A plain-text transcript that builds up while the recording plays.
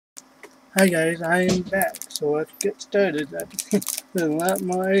Hi guys, I am back, so let's get started. There's a lot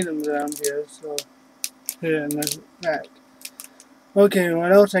more items around here, so here in this rack. Okay,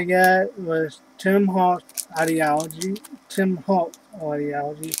 what else I got was Tim Hawk's ideology, trim,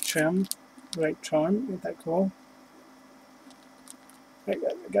 right trim, ain't that cool? I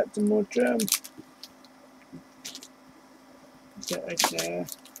got some more trim. That right there.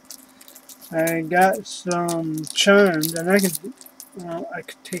 I got some churns, and I could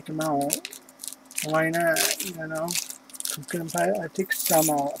take them out. Why not, you know? I take some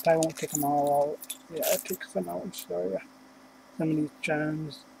out. I won't take them all out. Yeah, I take some out and show you. Some of these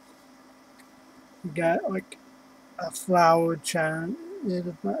charms. You got like a flower charm. Yeah,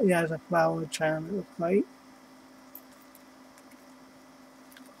 it's a flower charm, it looks like.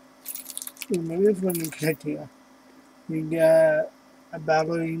 Ooh, maybe this one is a good idea. You got a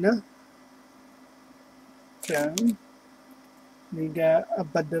ballerina charm. You got a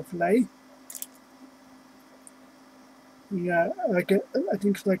butterfly. You got like I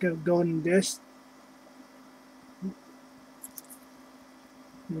think it's like a golden disc.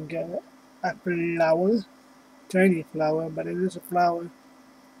 You got a flower. Tiny flower, but it is a flower.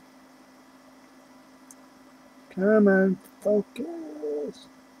 Come on, focus.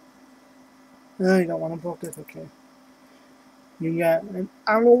 No, you don't want to focus, okay. You got an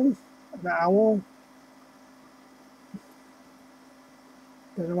owl. An owl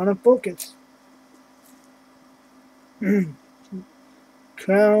doesn't want to focus.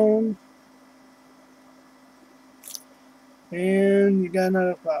 Crown. And you got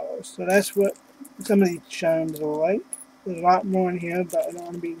another flower. So that's what some of these charms are like. There's a lot more in here, but I don't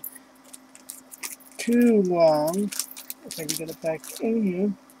want to be too long. If I can get it back in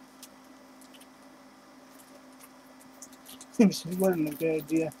here. This wasn't a good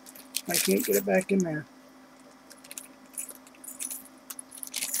idea. I can't get it back in there.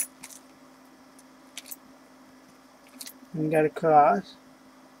 And you got a cross.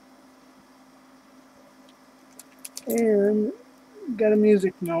 And got a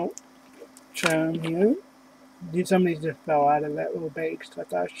music note charm here. Some of these just fell out of that little bag, so I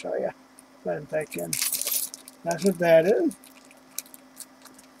thought I'd show you. Put it back in. That's what that is.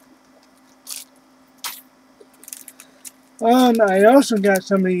 I also got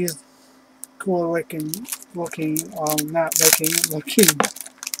some of these cool looking,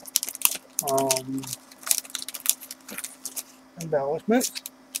 embellishments.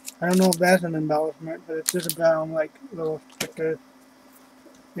 I don't know if that's an embellishment, but it's just brown like little stickers.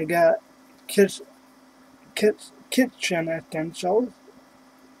 They got kitchen utensils.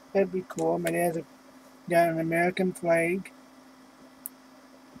 That'd be cool. My dad's got an American flag.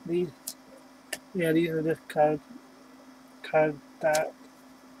 These are just card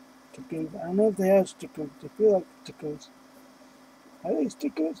stickers. I don't know if they have stickers. They feel like stickers. Are they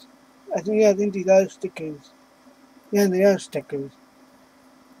stickers? I think these are stickers. Yeah, they are stickers.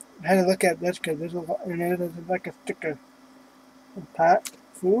 I had to look at this because there's like a sticker. Pot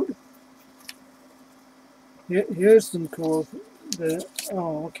food. Here's some cool.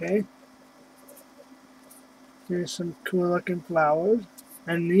 Okay. Here's some cool looking flowers,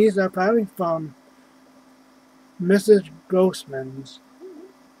 and these are probably from Mrs. Grossman's.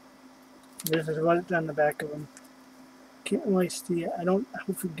 This is what it's on the back of them. Can't really see it. I don't.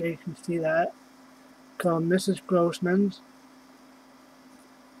 Hopefully, you guys can see that. Called Mrs. Grossman's.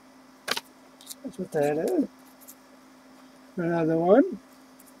 That's what that is. Another one.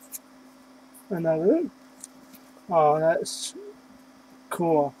 Another. Oh, that's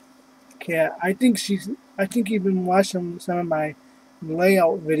cool. Okay, I think you've been watching some of my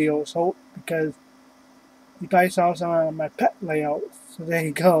layout videos, Hope, because you probably saw some of my pet layouts. So there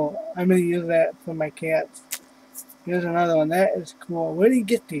you go. I'm gonna use that for my cats. Here's another one. That is cool. Where do you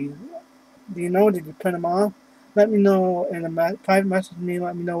get these? Do you know? Did you print them off? Let me know in a private message me.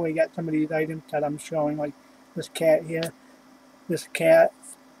 Let me know where you got some of these items that I'm showing, like this cat here, this cat,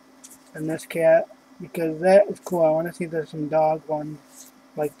 and this cat, because that is cool. I want to see if there's some dog ones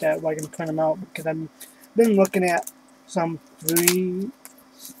like that where I can print them out, because I've been looking at some free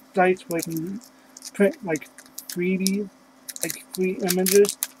sites where you can print like 3D, like free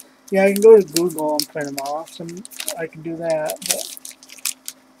images. Yeah, I can go to Google and print them off. I can do that, but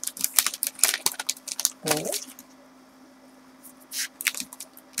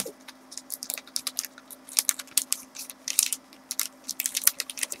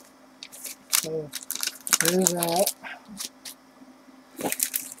so there's that.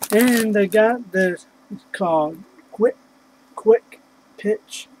 And I got this. It's called Quick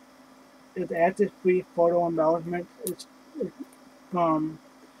Pitch. It's active free photo embellishment. It's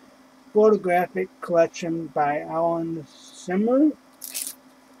photographic collection by Alan Simmer.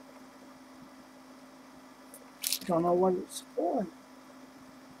 don't know what it's for.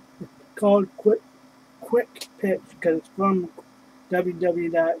 It's called Quick Pitch because it's from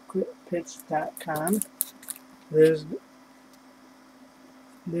www.quickpitch.com. There's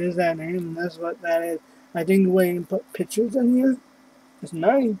that name, and that's what that is. I think the way you can put pictures in here is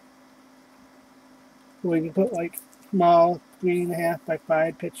nice. Where you can put like small 3.5 by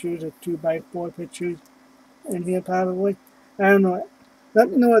 5 pictures or 2 by 4 pictures in here probably. I don't know. Let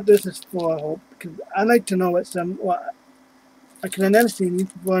me know what this is for, I hope, because I like to know what because I've never seen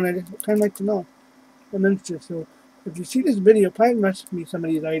these before, and I just kind of like to know. I'm interested. So if you see this video, probably message me some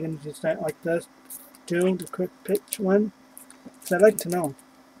of these items you sent like this too, the quick pitch one, because I'd like to know.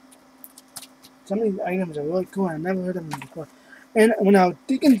 Some of these items are really cool. I've never heard of them before. And when I was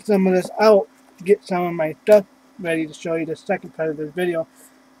digging some of this out to get some of my stuff ready to show you the second part of this video,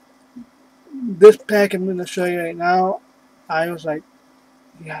 this pack I'm going to show you right now, I was like,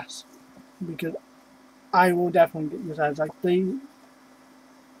 yes, because I will definitely get this. I was like, these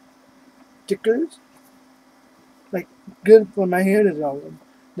stickers, like, good for my hair dissolving.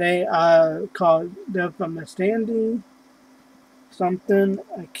 They are called, they're from the Sandy something,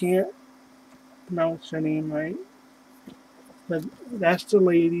 I can't pronounce her name right, but that's the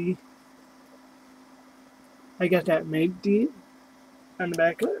lady, I guess that made these on the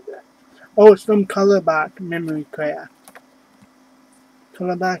back of it. Oh, it's from Colorback Memory Craft.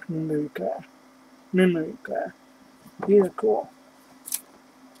 Colorback Memory Craft. Memory Craft. These are cool.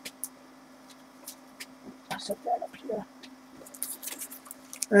 I'll set that up here.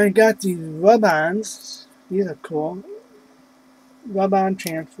 And I got these rub-ons. These are cool. Rub-on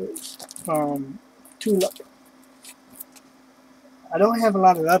transfers from Tulip. I don't have a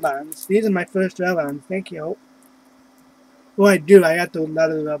lot of rub-ons. These are my first rub-ons. Thank you. Well, I do. I got those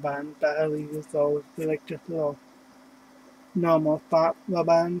leather rub-ons, but I only use those. They're like just little normal spot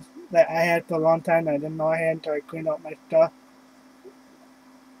rub-ons that I had for a long time. I didn't know I had until I cleaned out my stuff.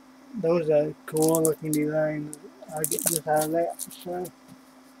 Those are cool looking designs. I'll get this out of that for sure.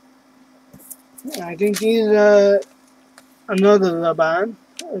 I think these are another rub-on.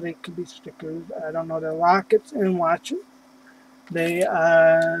 They could be stickers. I don't know. They're rockets and watches. They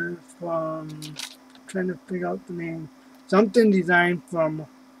are from, I'm trying to figure out the name. Something designed from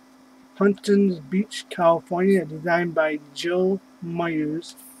Huntington Beach, California. Designed by Jill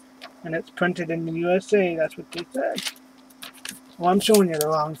Myers. And it's printed in the USA. That's what they said. Well, I'm showing you the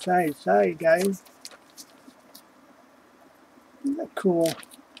wrong size. Sorry, guys. Isn't that cool?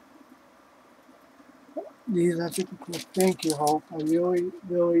 These are super cool. Thank you, Hope. I really,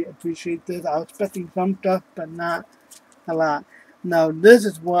 really appreciate this. I was expecting some stuff, but not a lot. Now, this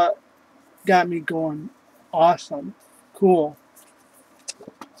is what got me going. Awesome. Cool.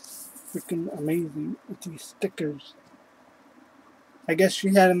 Freaking amazing. With these stickers. I guess she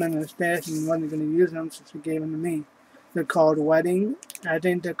had them in her stash and wasn't going to use them, so she gave them to me. They're called Wedding. I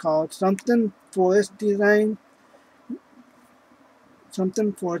think they're called something Forest Design.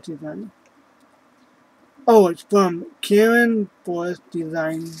 Something Forest Design. Oh, it's from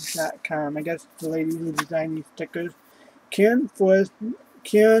KarenForestDesign.com. I guess the lady who designed these stickers. Karen Forest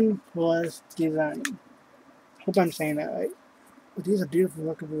Design. Hope I'm saying that right. But these are beautiful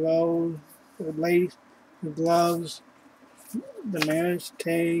looking rose, the lace, the gloves, the marriage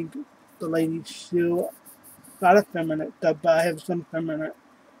tag, the lady's shoe. A lot of feminine stuff, but I have some feminine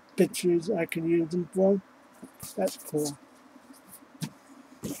pictures I can use them for. That's cool.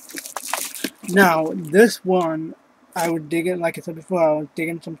 Now, this one, I was digging, like I said before, I was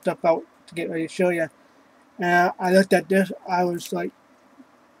digging some stuff out to get ready to show you. And I looked at this, I was like,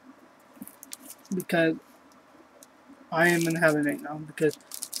 because I am in heaven right now, because,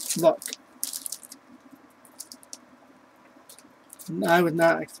 look, I was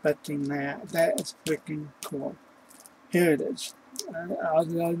not expecting that. That is freaking cool. Here it is.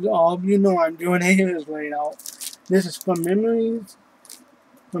 All of you know I'm doing hairs right now. This is from Memories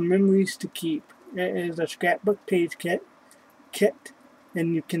to Keep. It is a scrapbook page kit,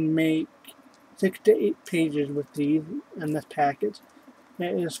 and you can make 6 to 8 pages with these in this package.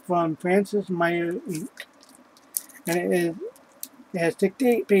 It is from Francis Meyer Inc. And it has 6 to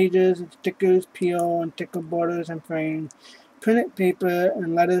 8 pages of stickers, peel, and sticker borders and frames, printed paper,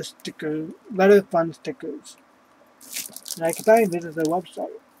 and letter fun stickers. And I can probably visit their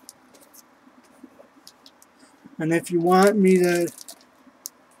website. And if you want me to,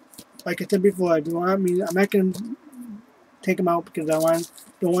 like I said before, if you want me, I'm not going to take them out because I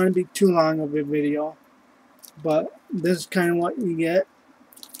don't want to be too long of a video. But this is kind of what you get.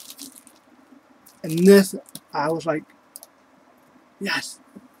 And this, I was like, yes,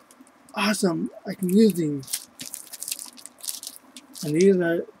 awesome, I can use these. And these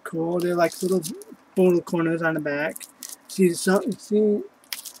are cool. They're like little photo corners on the back. See stickers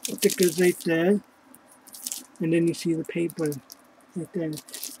right there, and then you see the paper right there.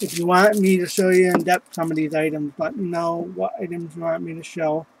 If you want me to show you in depth some of these items, let me know what items you want me to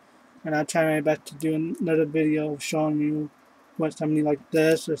show, and I'll try my best to do another video showing you what something like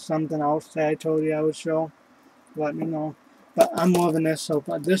this or something else that I told you I would show. Let me know. But I'm loving this soap.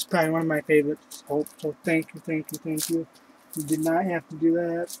 This is probably one of my favorite soap. So thank you, thank you, thank you. You did not have to do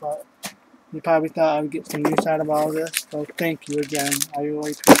that, but you probably thought I would get some use out of all this. So thank you again. I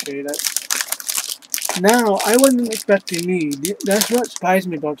really appreciate it. Now, I wasn't expecting these. That's what surprised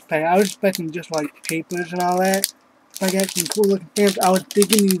me about the pack. I was expecting just like papers and all that. I got some cool looking stamps. I was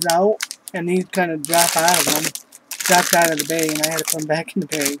digging these out, and these kind of dropped out of them. Dropped out of the bag, and I had to put them back in the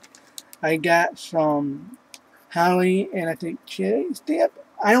bag. I got some Holly and I think cherry stamp.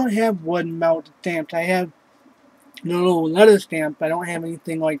 I don't have wood melted stamps. I have no letter stamp. I don't have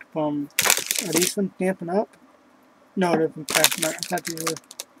anything like from. Are these from Stampin' Up? No, they're from Craftsmart. I thought these were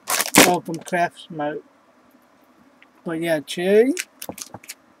all from Craftsmart. But yeah, cherry.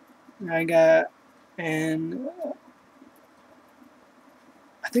 I got, and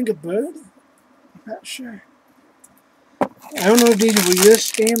I think a bird. I'm not sure. I don't know if these were your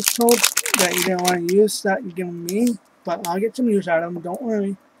stamps that you didn't want to use that you're giving me, but I'll get some use out of them. Don't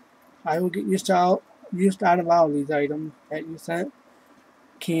worry. I will get used out of all these items that you sent.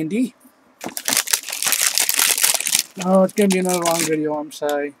 Candy. Oh, it's gonna be another long video. I'm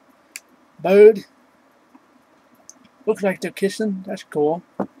sorry. Bird. Looks like they're kissing. That's cool.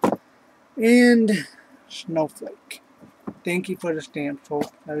 And snowflake. Thank you for the stamp, folks.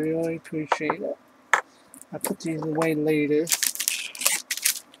 I really appreciate it. I'll put these away later.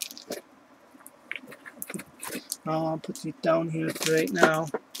 I'll put these down here for right now.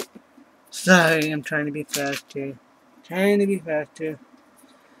 Sorry, I'm trying to be fast here. And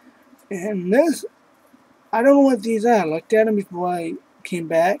this, I don't know what these are. I looked at them before I came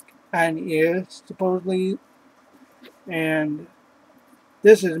back on the air, supposedly. And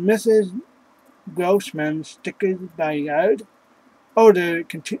this is Mrs. Grossman's stickers by yard. Oh, they're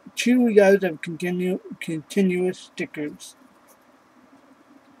 2 yards of continuous stickers.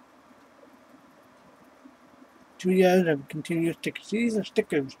 2 yards of continuous stickers. These are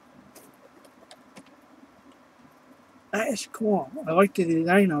stickers. That is cool. I like the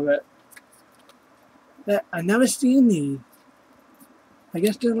design of it. I never seen these. I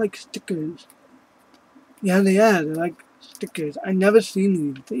guess they're like stickers. Yeah, they are. They're like stickers. I never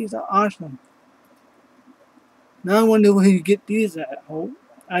seen these. These are awesome. Now I wonder where you get these at. Oh,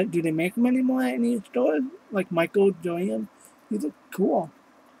 do they make them anymore at any stores? Like Michael, Joanne? These are cool.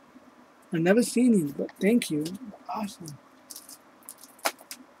 I've never seen these, but thank you. Awesome.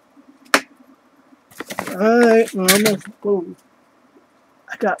 Alright, well, I'm gonna go.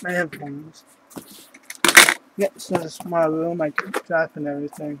 I got my headphones. Yeah, it's such a small room. I keep dropping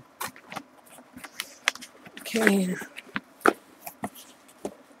everything. Okay.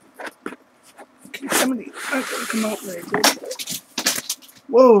 Okay, some of these aren't gonna come out very good.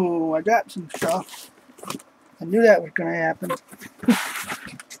 Whoa, I got some stuff. I knew that was gonna happen.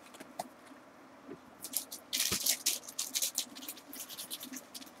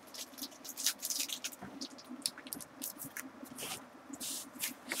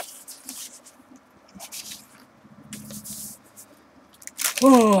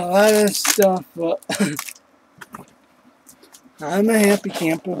 Oh, a lot of stuff, but I'm a happy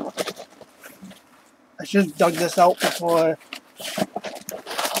camper. I should have dug this out before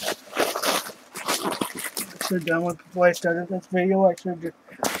I started this video. I should have just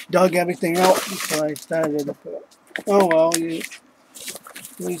dug everything out before I started it. Oh well, you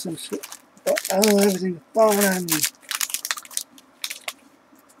leave some shit. Oh, everything's falling on me.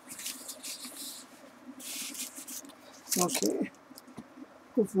 Okay.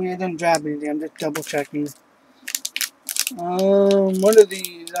 Hopefully I didn't drop anything. I'm just double checking. What are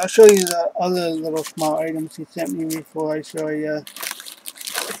these? I'll show you the other little small items he sent me before I show you.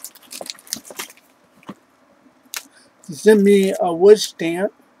 He sent me a wood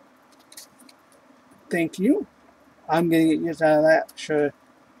stamp. Thank you. I'm gonna get use out of that, sure.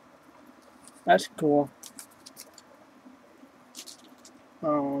 That's cool.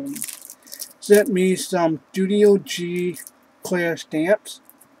 Sent me some Studio G clear stamps.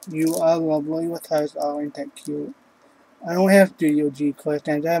 You are lovely with us. Oh, ain't that cute? I don't have Studio G clear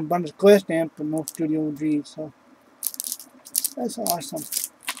stamps. I have a bunch of clear stamps, but no Studio G, so that's awesome.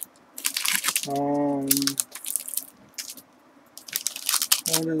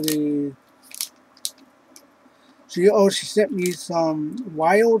 What are these? She sent me some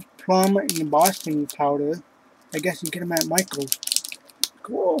wild plum embossing powder. I guess you get them at Michael's.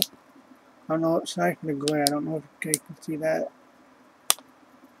 Cool. don't know, it's like the glare. I don't know if you can see that.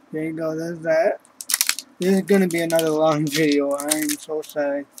 There you go, there's that. This is gonna be another long video. I am so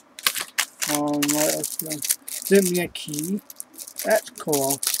sorry. What else? Sent me a key. That's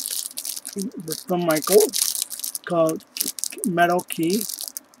cool. It's from Michael. It's called Metal Key.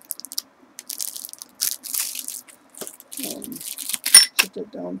 Put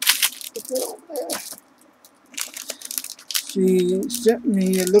that down. Put that over there. She sent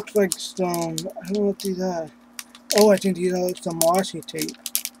me. It looks like some. I don't know what these are. Oh, I think these are some washi tape.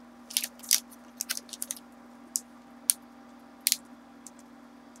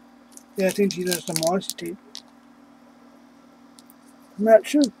 Yeah, I think these are some washi tape. I'm not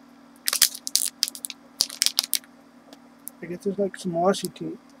sure. I guess it's like some washi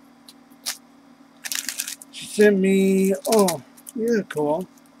tape. She sent me. Oh, yeah, cool.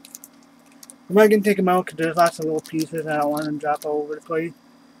 I'm not gonna take them out because there's lots of little pieces. I don't want them to drop all over the place.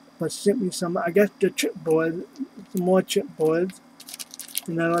 But she sent me some. I guess the chipboard. Some more chipboards.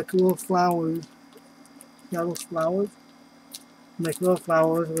 And they're like little flowers. Yellow flowers. Like little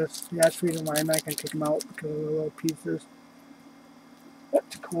flowers with, yeah, that's the reason why I'm not going to take them out because of the little pieces.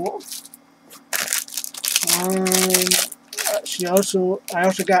 That's cool. I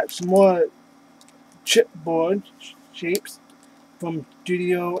also got some more chipboard shapes from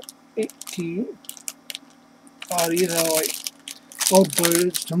Studio 18. Oh, these are like, oh,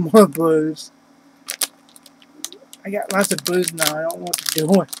 birds, some more birds. I got lots of birds now, I don't know what to do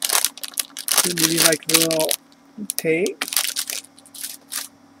with. These like little tape.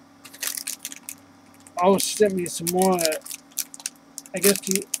 Oh, sent me some more. I guess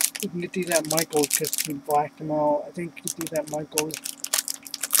you can get these at Michael's because he blacked them out. I think you get these at Michael's.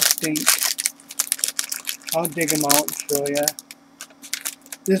 I think. I'll dig them out and show ya.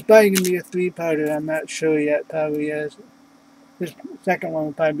 This is probably going to be a 3-parter. I'm not sure yet. Probably is. This second one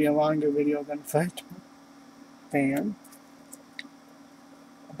will probably be a longer video than the first one. Fan.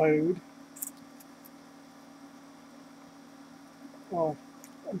 A bird. Oh,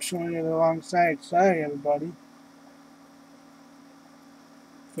 I'm showing you the wrong side. Sorry, everybody.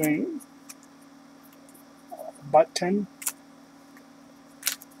 Frame. Button.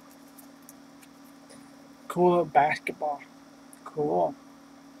 Cool basketball. Cool.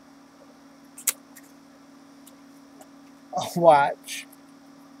 A watch.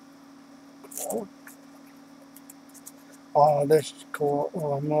 Cool. Oh, this is cool.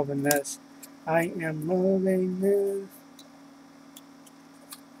 Oh, I'm loving this. I am loving this.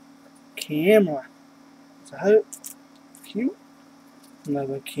 Camera. Is that it? Cute.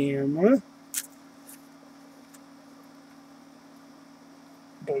 Another camera.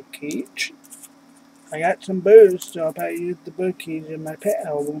 Bird cage. I got some birds, so I'll probably use the bird cage in my pet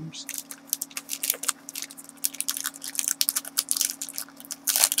albums.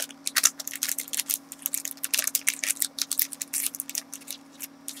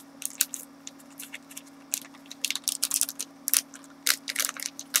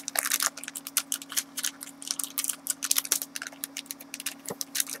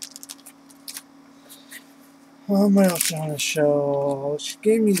 What else I want to show? She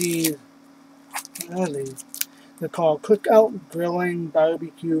gave me these. What are these? They're called Cookout, Grilling,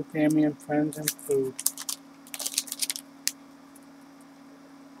 Barbecue, Family and Friends, and Food.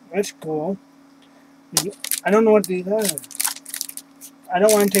 That's cool. I don't know what these are. I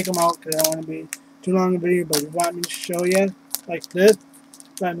don't want to take them out because I don't want to be too long a video, but if you want me to show you like this,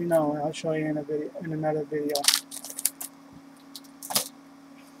 let me know and I'll show you in a video, in another video.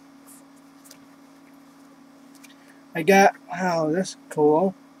 I got, wow, this is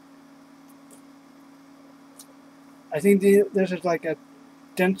cool. I think this is like a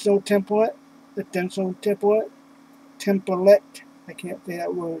stencil template. The stencil template. I can't say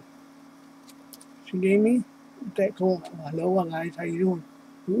that word. She gave me. Isn't that cool? Oh, hello guys, how you doing?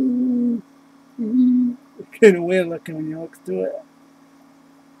 Ooh. It's kind of weird looking when you look through it.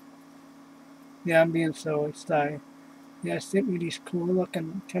 Yeah, I'm being so excited. Yeah, sent me these cool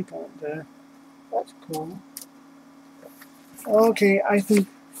looking templates there. That's cool. Okay, I think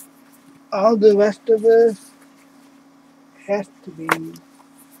all the rest of this has to be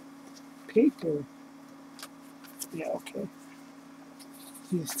paper. Yeah, okay.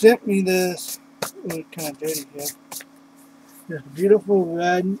 She sent me this. Oh, it's kind of dirty here. This beautiful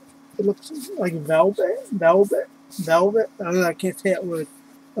red. It looks like velvet. Oh, I can't say that word.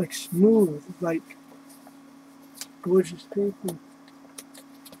 Like smooth, like gorgeous paper.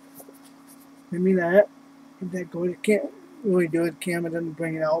 Give me that. Isn't that gorgeous? Can't really do it. Camera doesn't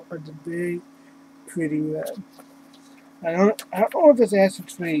bring it out, but it's big, pretty red. I don't know if it's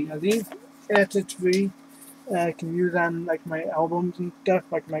acid free. Are these acid free? that I can use on like my albums and stuff,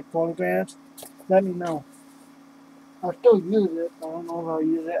 like my photographs, let me know. I'll still use it, but I don't know if I'll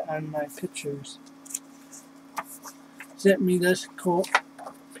use it on my pictures. Sent me this cool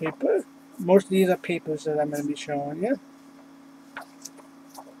paper. Most of these are papers that I'm going to be showing you.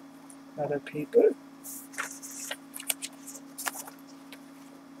 Another paper.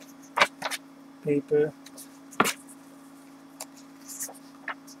 Paper.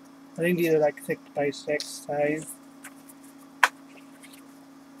 I think these are like 6 by 6 size.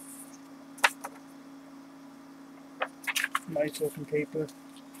 Nice looking paper.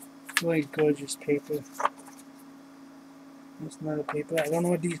 Really gorgeous paper. That's another paper. I don't know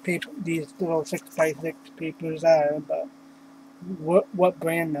what these little 6 by 6 papers are, but what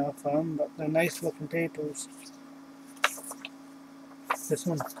brand they're from, but they're nice looking papers. This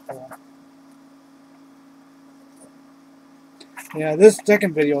one's cool. Yeah, this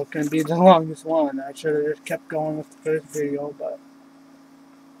second video is going to be the longest one. I should have just kept going with the first video, but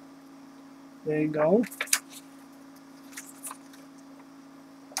there you go.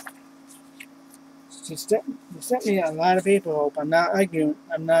 She sent me a lot of paper, Hope. I'm not arguing.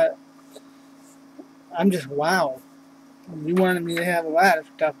 I'm just wow. You wanted me to have a lot of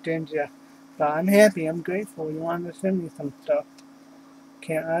stuff, didn't you? But I'm happy. I'm grateful. You wanted to send me some stuff.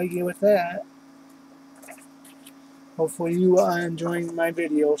 Can't argue with that. Hopefully you are enjoying my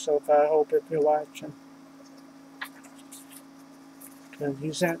video so far. I hope if you're watching. Because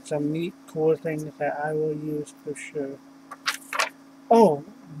you sent some neat, cool things that I will use for sure. Oh,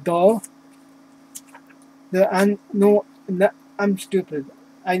 duh. I'm stupid.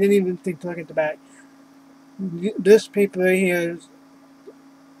 I didn't even think to look at the back. This paper right here is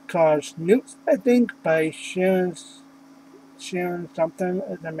called Snoops, I think, by Sharon something.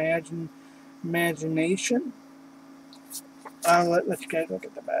 Imagination. I'll let you guys look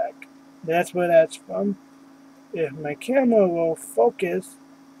at the back. That's where that's from. If my camera will focus,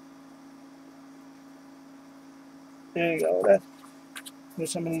 there you go. That's where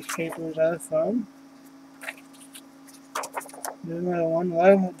some of these papers are from. There's another one. A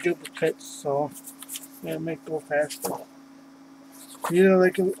lot of them are duplicates, so it'll make it go faster. These are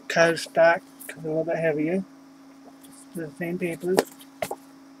like a cardstock, a little bit heavier. They're the same papers.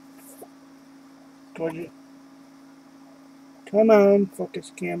 Gorgeous. Come on,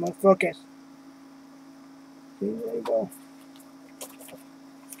 focus camera, focus. See, there you go.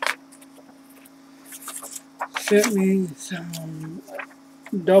 Sent me some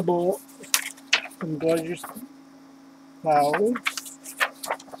some gorgeous flowers.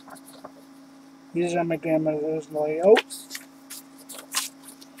 These are my grandmother's layouts.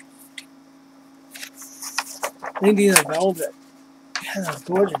 I think these are velvet. Yeah, that's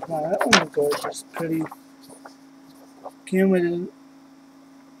gorgeous. Wow, that one is gorgeous. Pretty. That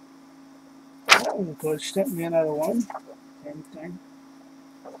one's gorgeous. Sent me another one. Same thing.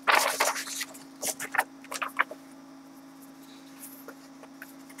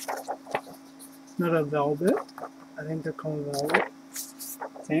 Another velvet. I think they're called velvet.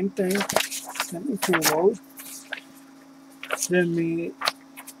 Same thing. Sent me 2 of those. Send me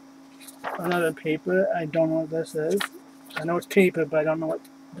another paper. I don't know what this is. I know it's paper, but I don't know what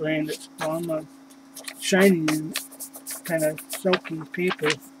brand it's from. A shiny and kind of silky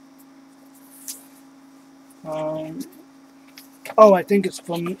paper. Oh, I think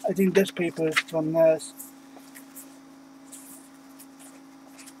this paper is from this.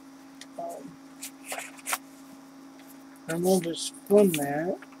 I don't know if it's from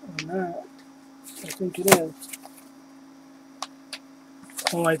that or not. I think it is.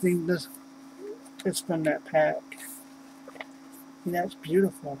 Oh, I think this is from that pack. And that's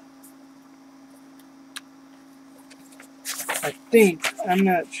beautiful. I think, I'm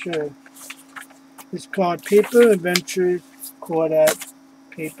not sure. It's called Paper Adventures Kodak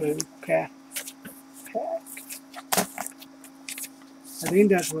Paper Pack. I think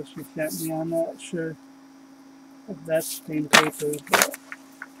that's what she sent me. I'm not sure if that's the same paper, but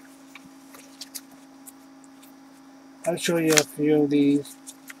I'll show you a few of these.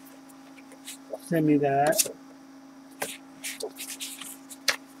 Send me that.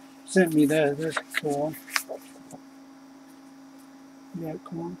 Sent me that. This is cool. Yeah,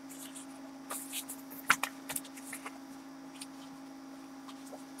 cool.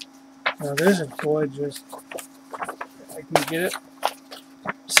 Now this is gorgeous. If I can get it.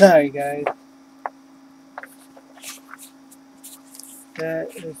 Sorry, guys.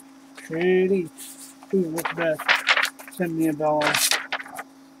 That is pretty. Ooh, what's that? Send me a ball.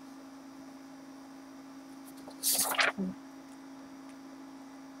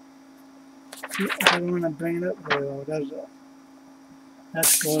 I don't want to bring it up very well, does it?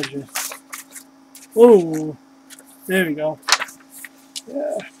 That's gorgeous. Oh, there we go.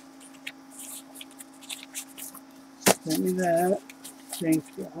 Yeah, send me that. Thank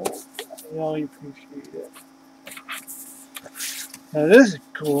you. I really appreciate it. Now this is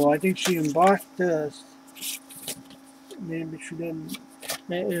cool. I think she embossed this. Maybe she didn't.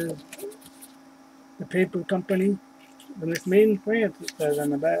 It is the paper company. And it's made in France, it says on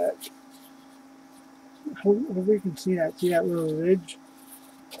the back. Hopefully you can see that. See that little ridge?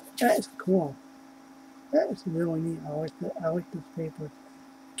 That is cool. That is really neat. I like this paper.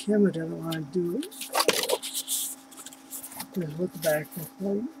 Camera doesn't want to do it. This is what the back looks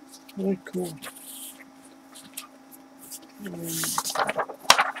like. Really cool.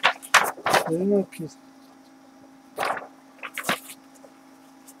 And look,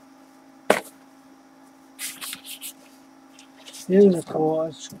 here's a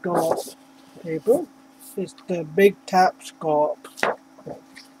cool scallop paper. It's the Big Top Scallop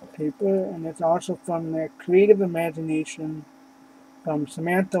paper, and it's also from the Creative Imagination from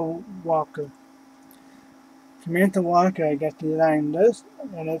Samantha Walker. Samantha Walker, I guess, designed this,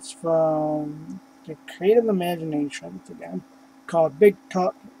 and it's from the Creative Imaginations again, called Big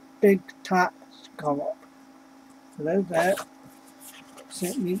Top Scallop. So there's that.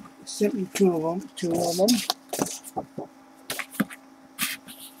 Sent me two of them.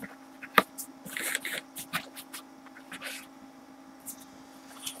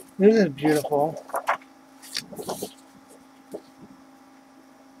 This is beautiful.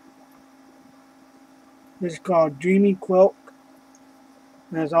 This is called Dreamy Quilt.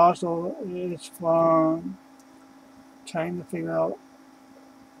 And it's from trying to figure out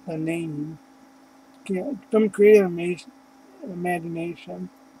the name. From Creative Imagination.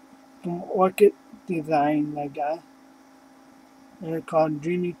 From Orchid Design, I guess. And it's called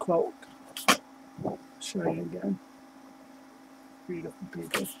Dreamy Quilt. Show you again. Beautiful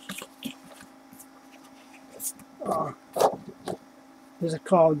paper. This is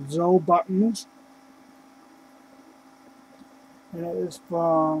called Zoe Buttons. And it is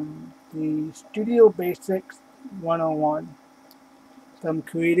from the Studio Basics 101 from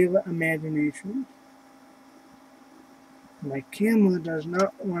Creative Imagination. My camera does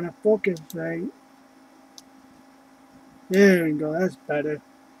not want to focus right. There we go, that's better.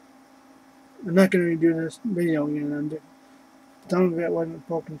 I'm not going to redo this video again. Some of it wasn't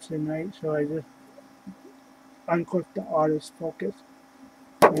focusing right, so I just unclicked the artist focus.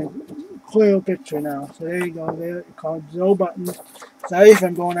 And clear picture now. So there you go, there it's called Zoe Buttons. Sorry if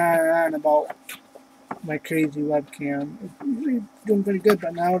I'm going on and on about my crazy webcam. It's usually doing pretty good,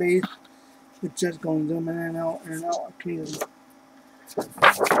 but nowadays it's just going zooming in and out crazy.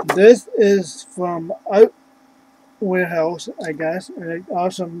 This is from Art Warehouse, I guess, and it's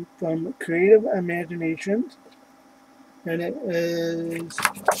also from Creative Imaginations. And it is,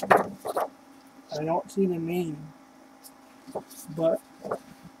 I don't see the name, but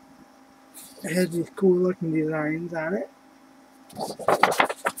it has these cool looking designs on it.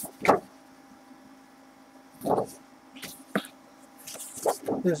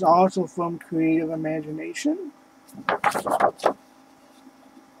 This is also from Creative Imagination.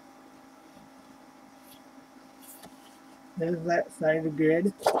 There's that side of the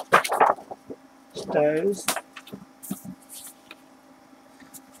grid. Stars.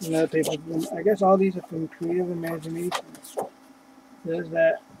 Another paper. I guess all these are from Creative Imagination. There's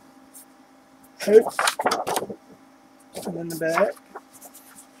that house. And then the back.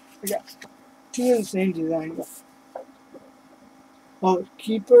 I got two of the same design. Oh,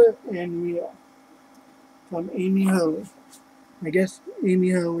 Keeper and Real from Amy Hurley. I guess Amy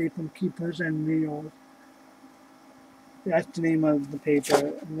Hurley from Keepers and Reels. That's the name of the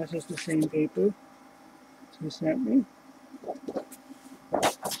paper, and this is the same paper she sent me.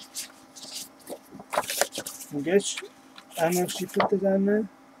 I guess, I don't know if she put this on there.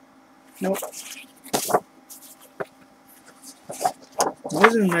 Nope. This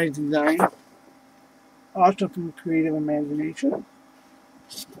is a nice design. Also from Creative Imagination.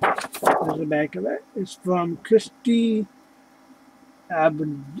 There's the back of it. It's from Christy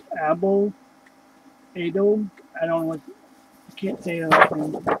Ado. I don't know what, I can't say her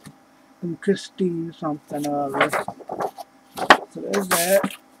name. From Christine something or other. So there's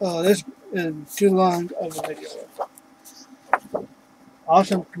that. Oh, this is too long of a video.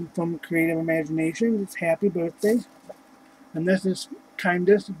 Also from Creative Imagination, it's Happy Birthday. And this is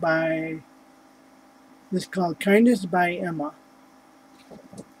Kindness by, this is called Kindness by Emma.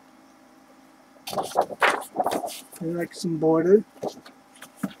 There's like some border.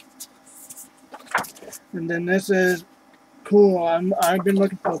 And then this is cool. I've been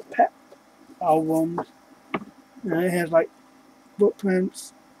looking for pet albums. And it has like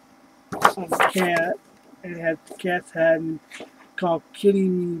footprints. of a cat. And it had the cat's head and called Kitty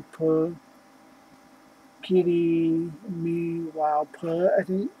Me Purr. Kitty Me Wow Purr, I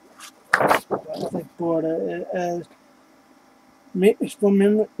think. That's like border. It's from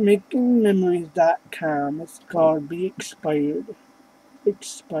makingmemories.com. It's called Be Expired.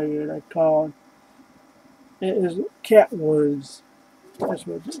 Expired, I called. It is Cat Words. That's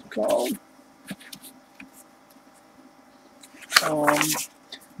what it's called.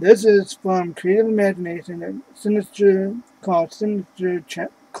 This is from Creative Imagination and Sinister, called Sinister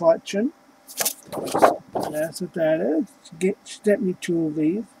Collection. That's what that is. She sent me 2 of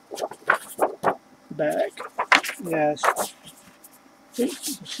these. Back. Yes. Sent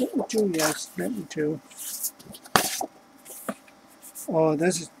me 2, yes, sent me 2. Oh,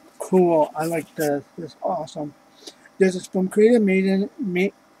 this is cool. I like this. This is awesome. This is from Creative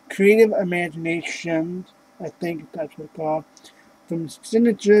Imagination. I think that's what it's called. From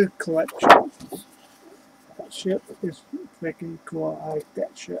Signature Collection. That ship is freaking cool. I like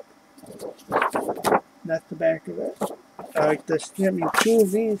that ship. That's the back of it. I like this. She sent me 2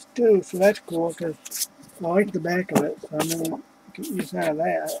 of these too, so that's cool because I like the back of it. So I'm going to get use out of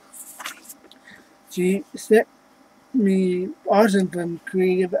that. She sent me awesome from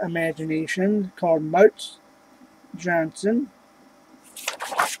Creative Imagination called March Johnson.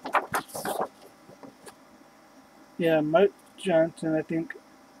 Yeah, Mark Johnson, I think.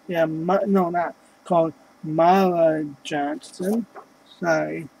 Yeah, no, not called Mara Johnson.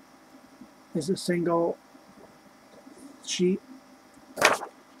 Sorry. It's a single sheet.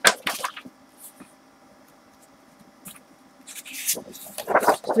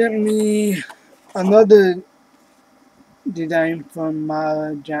 Sent me another design from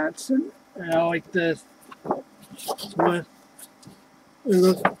Mara Johnson. And I like this.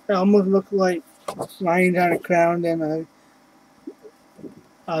 It almost looked like lines on a crown and a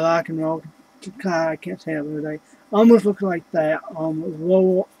rock and roll car. I can't say it, but I almost looked like that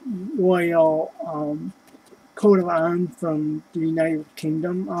royal coat of arms from the United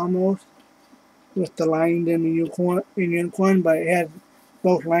Kingdom, almost with the line in the unicorn, but it has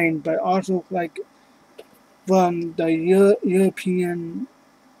both lines, but also like from the European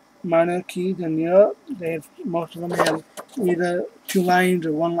monarchies in Europe, most of them have either 2 lines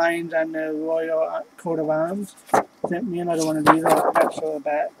or 1 line on the royal coat of arms. Sent me another one of these. That's for the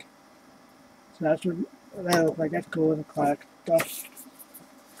back. So that's what that looks like. That's cool. The clock stuff.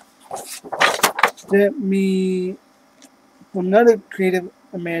 Sent me from another Creative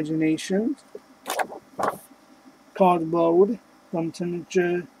Imagination called Road from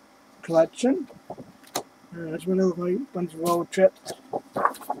Signature Collection. That's what it looks like. A bunch of road trips.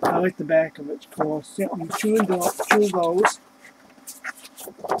 I like the back of it. It's cool. Sent me 2 of those.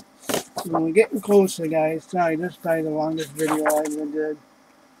 So we're getting closer, guys. Sorry, this is probably the longest video I ever did.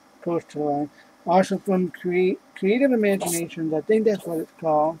 Close to the line. Also from Creative Imaginations, I think that's what it's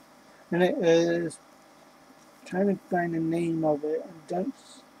called. And it is, trying to find the name of it. It doesn't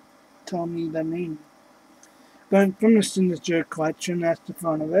tell me the name. But from the Signature Collection, that's the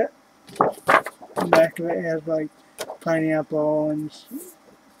front of it. The back of it has like pineapple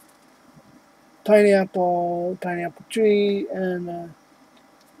tree, and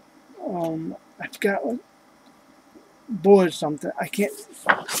I forgot what board something. I can't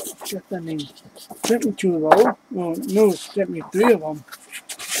get the name. Sent me 2 of those. Well, no, sent me 3 of them.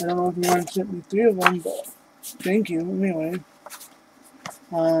 I don't know if you want to send me 3 of them, but thank you anyway.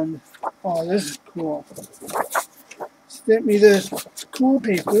 Oh, this is cool. Sent me this cool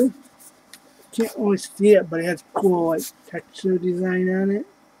paper. Can't always see it, but it has cool like texture design on it.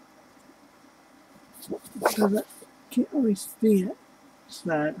 Because I can't always see it.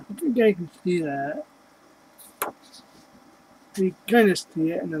 So I think I can see that. You kind of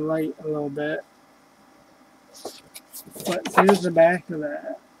see it in the light a little bit. But here's the back of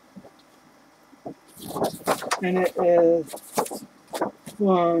that. And it is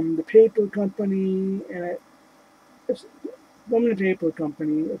from the paper company, and it's from the paper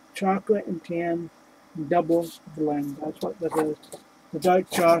company. It's chocolate and tan double blend. That's what this is. The dark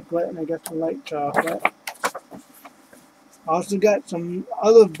chocolate and I guess the light chocolate. Also got some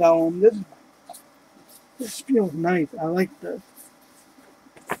other vellum. This feels nice. I like this.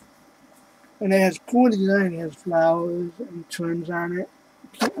 And it has cool design. It has flowers and trims on it. You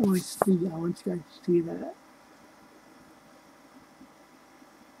can't really see. I want you guys to see that.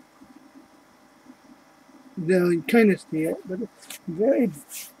 You kind of see it, but it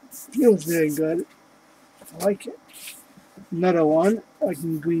feels very good. I like it. Another one, like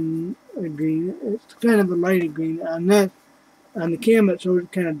in green. It's kind of a lighter green. On the camera, it's always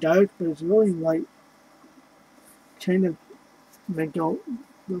kind of dark, but it's really light. Kind of make it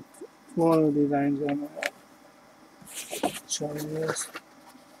look floral designs on it. Show you this.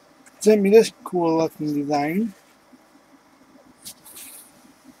 Sent me this cool looking design.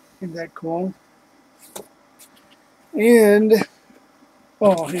 Isn't that cool? And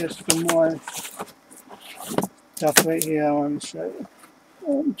oh, here's some more stuff right here I want to show you.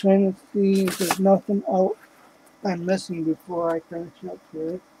 I'm trying to see if there's nothing out I'm missing before I finish up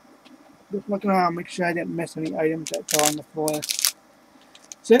here. Just looking around, make sure I didn't miss any items that fell on the floor.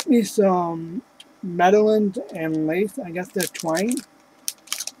 Sent me some medallions and lace. I guess they're twine.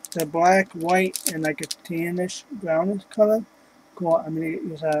 They're black, white, and like a tannish, brownish color. Cool, I'm gonna get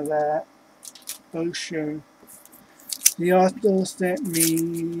use out of that. For sure. He also sent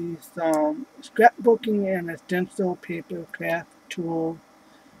me some scrapbooking and a stencil paper craft tool.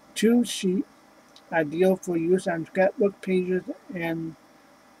 2 sheets, ideal for use on scrapbook pages and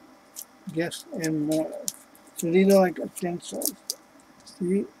gifts and more. So these are like stencils. So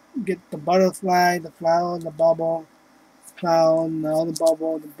you get the butterfly, the flower, the bubble, cloud, and all the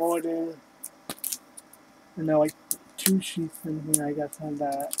bubble, the border. And there are like 2 sheets in here, I guess, on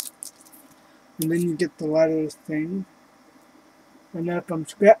that. And then you get the letters thing. And they're from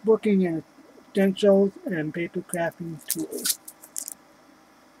scrapbooking and stencils and paper crafting tools.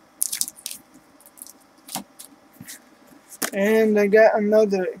 And I got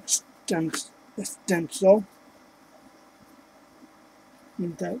another stencil.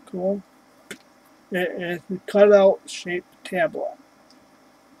 Isn't that cool? It is the cutout shaped tablet.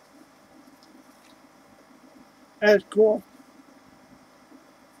 That's cool.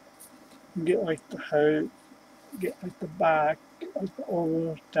 You get like the heart, get like the back, get like the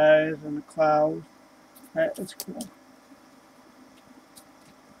oval stars and the clouds. That is cool.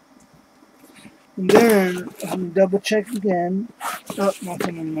 And then I'm double check again. Oh,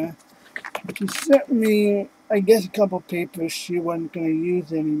 nothing in there. She sent me, I guess, a couple papers she wasn't going to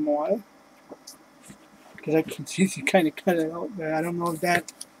use anymore. Because I can see she kind of cut it out there. I don't know if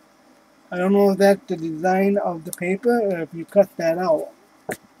that's the design of the paper or if you cut that out.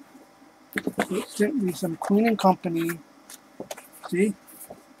 It sent me some Queen and Company. See?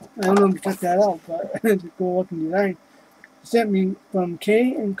 I don't know if you cut that out, but it's a cool looking design. It sent me from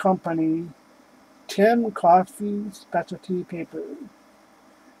K and Company Tim Coffee Specialty Paper.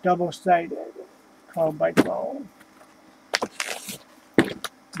 Double-sided. 12 by 12.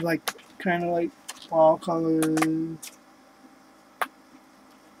 Like, kind of like fall colors.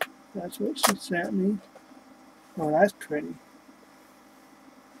 That's what she sent me. Oh, that's pretty.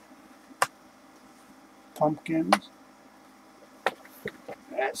 Pumpkins.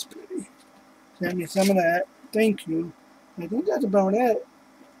 That's pretty. Sent me some of that. Thank you. I think that's about it.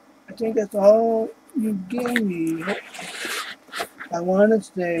 I think that's all you gave me. I want to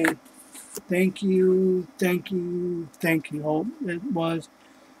say thank you, thank you, thank you, Hope. It was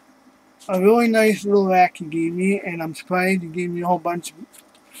a really nice little rack you gave me, and I'm surprised you gave me a whole bunch of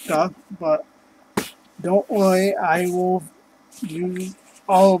stuff, but don't worry, I will use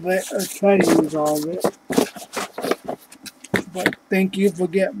all of it, or try to use all of it. But thank you for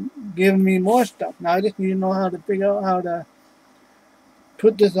giving me more stuff. Now I just need to know how to figure out how to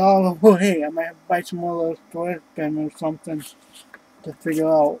put this all away. I might have to buy some more little storage bin or something to figure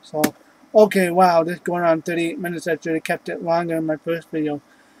out. So, okay, wow, this is going on 38 minutes. I should have kept it longer in my first video.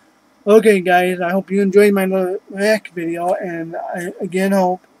 Okay, guys, I hope you enjoyed my little rack video, and I again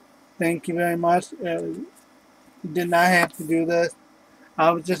hope, thank you very much. You did not have to do this. I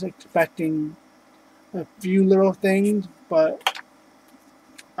was just expecting a few little things, but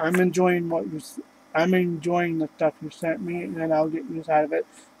I'm enjoying the stuff you sent me, and I'll get use out of it.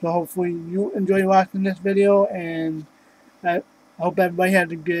 So hopefully you enjoy watching this video, and I hope everybody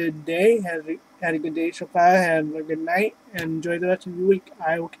had a good day, had a good day so far, had a good night, and enjoy the rest of your week.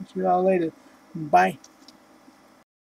 I will catch you all later. Bye.